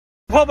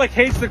public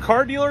hates the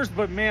car dealers,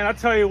 but man, I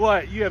tell you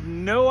what, you have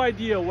no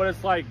idea what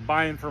it's like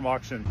buying from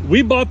auction.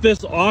 We bought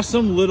this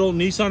awesome little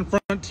Nissan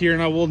Frontier,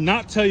 and I will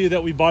not tell you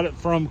that we bought it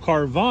from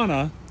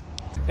Carvana.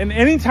 And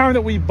anytime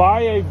that we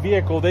buy a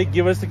vehicle, they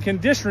give us a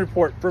condition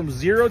report from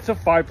 0 to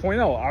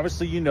 5.0.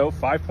 Obviously, you know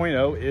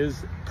 5.0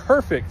 is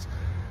perfect.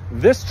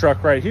 This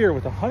truck right here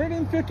with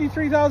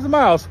 153,000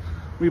 miles,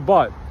 we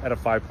bought at a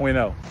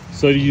 5.0.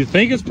 So do you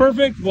think it's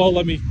perfect? Well,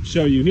 let me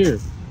show you here.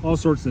 All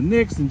sorts of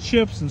nicks and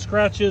chips and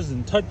scratches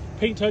and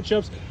paint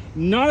touch-ups.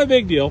 Not a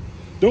big deal.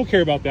 Don't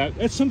care about that.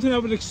 That's something I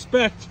would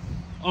expect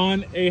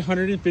on a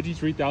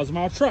 153,000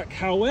 mile truck.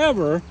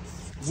 However,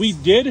 we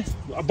did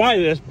buy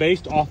this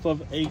based off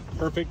of a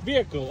perfect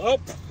vehicle. Oh,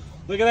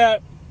 look at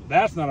that.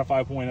 That's not a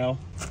 5.0.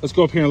 Let's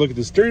go up here and look at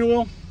the steering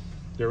wheel.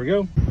 There we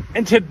go.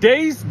 In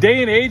today's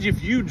day and age,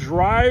 if you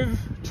drive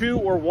to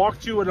or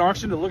walk to an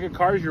auction to look at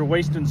cars, you're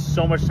wasting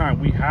so much time.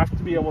 We have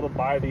to be able to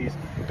buy these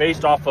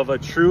based off of a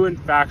true and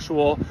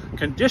factual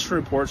condition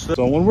report.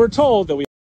 So when we're told that we